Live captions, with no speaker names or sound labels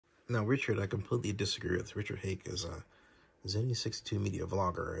Now, Richard, I completely disagree with. Richard Haick is a Zennie62 media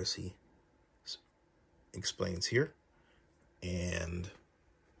vlogger, as he explains here. And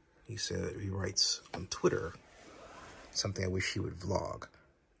he said, he writes on Twitter, something I wish he would vlog.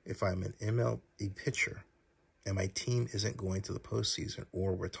 If I'm an MLB pitcher and my team isn't going to the postseason,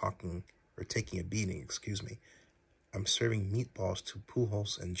 or we're taking a beating, I'm serving meatballs to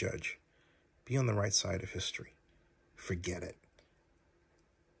Pujols and Judge. Be on the right side of history. Forget it.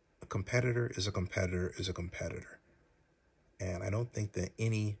 A competitor is a competitor is a competitor. And I don't think that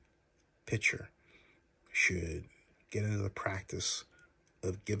any pitcher should get into the practice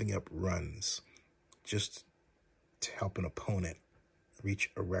of giving up runs just to help an opponent reach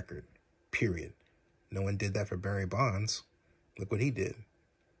a record, period. No one did that for Barry Bonds. Look what he did.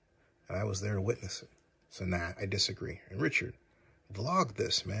 And I was there to witness it. So nah, I disagree. And Richard, vlog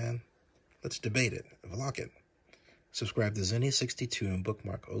this, man. Let's debate it. Vlog it. Subscribe to Zennie62 and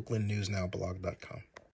bookmark OaklandNewsNowBlog.com.